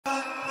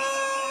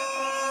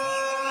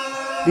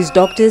These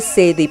doctors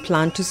say they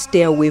plan to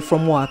stay away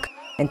from work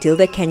until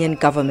the Kenyan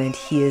government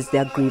hears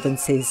their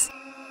grievances.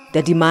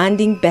 They're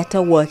demanding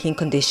better working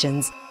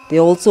conditions. They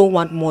also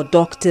want more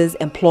doctors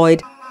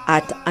employed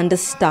at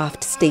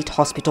understaffed state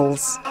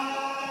hospitals.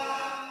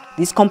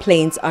 These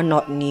complaints are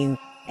not new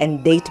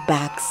and date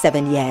back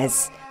 7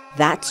 years.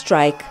 That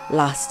strike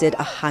lasted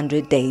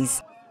 100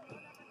 days.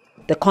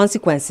 The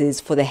consequences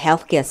for the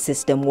healthcare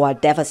system were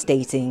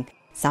devastating.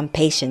 Some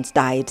patients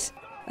died.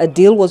 A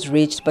deal was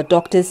reached, but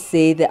doctors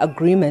say the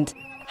agreement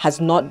has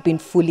not been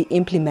fully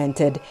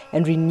implemented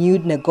and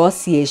renewed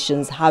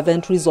negotiations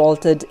haven't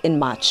resulted in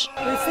much.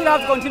 We still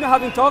have to continue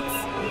having talks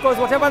because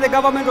whatever the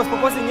government was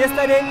proposing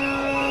yesterday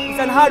is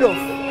unheard of.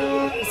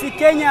 You see,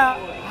 Kenya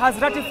has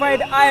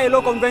ratified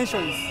ILO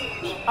conventions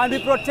and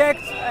we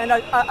protect and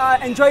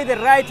enjoy the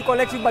right to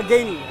collective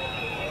bargaining.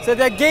 So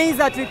the gains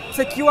that we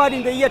secured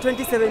in the year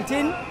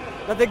 2017,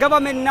 that the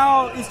government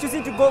now is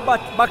choosing to go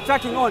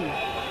backtracking on.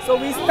 So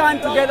we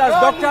stand together as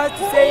doctors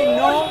to say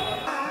no.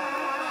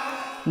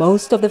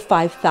 Most of the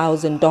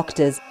 5,000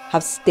 doctors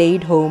have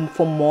stayed home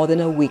for more than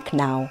a week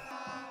now.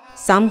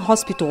 Some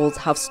hospitals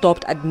have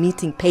stopped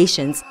admitting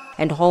patients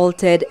and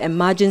halted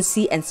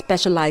emergency and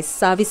specialized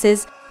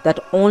services that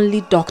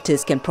only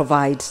doctors can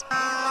provide.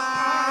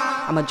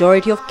 A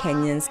majority of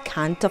Kenyans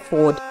can't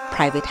afford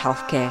private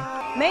healthcare.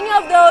 Many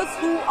of those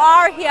who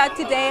are here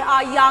today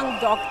are young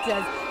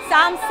doctors.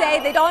 Some say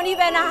they don't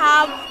even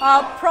have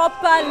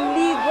proper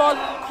legal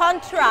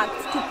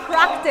contracts to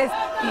practice,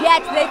 yet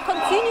they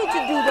continue to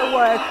do the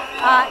work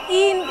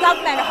in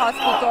government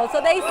hospitals. So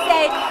they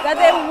say that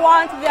they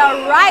want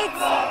their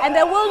rights and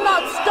they will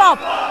not stop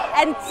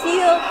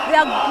until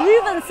their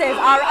grievances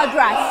are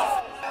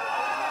addressed.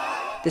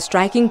 The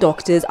striking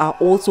doctors are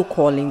also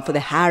calling for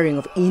the hiring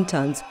of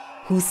interns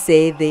who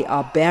say they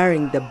are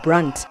bearing the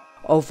brunt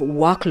of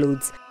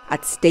workloads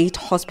at state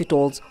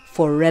hospitals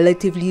for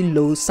relatively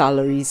low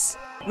salaries.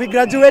 We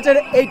graduated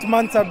 8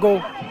 months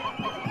ago.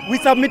 We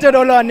submitted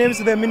all our names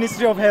to the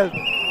Ministry of Health.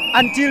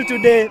 Until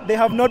today, they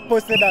have not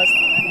posted us.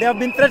 They have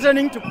been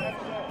threatening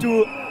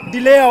to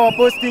delay our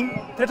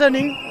posting,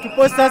 threatening to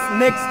post us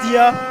next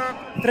year,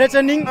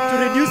 threatening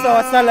to reduce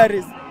our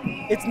salaries.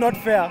 It's not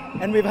fair,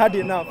 and we've had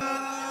enough.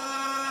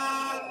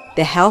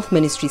 The Health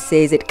Ministry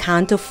says it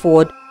can't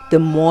afford the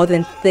more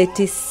than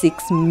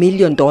 $36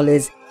 million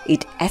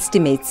it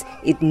estimates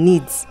it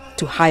needs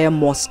to hire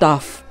more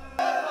staff.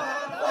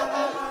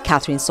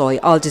 Catherine Soy,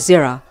 Al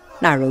Jazeera,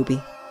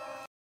 Nairobi.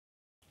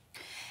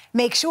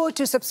 Make sure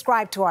to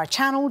subscribe to our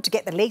channel to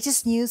get the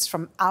latest news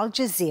from Al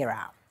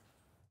Jazeera.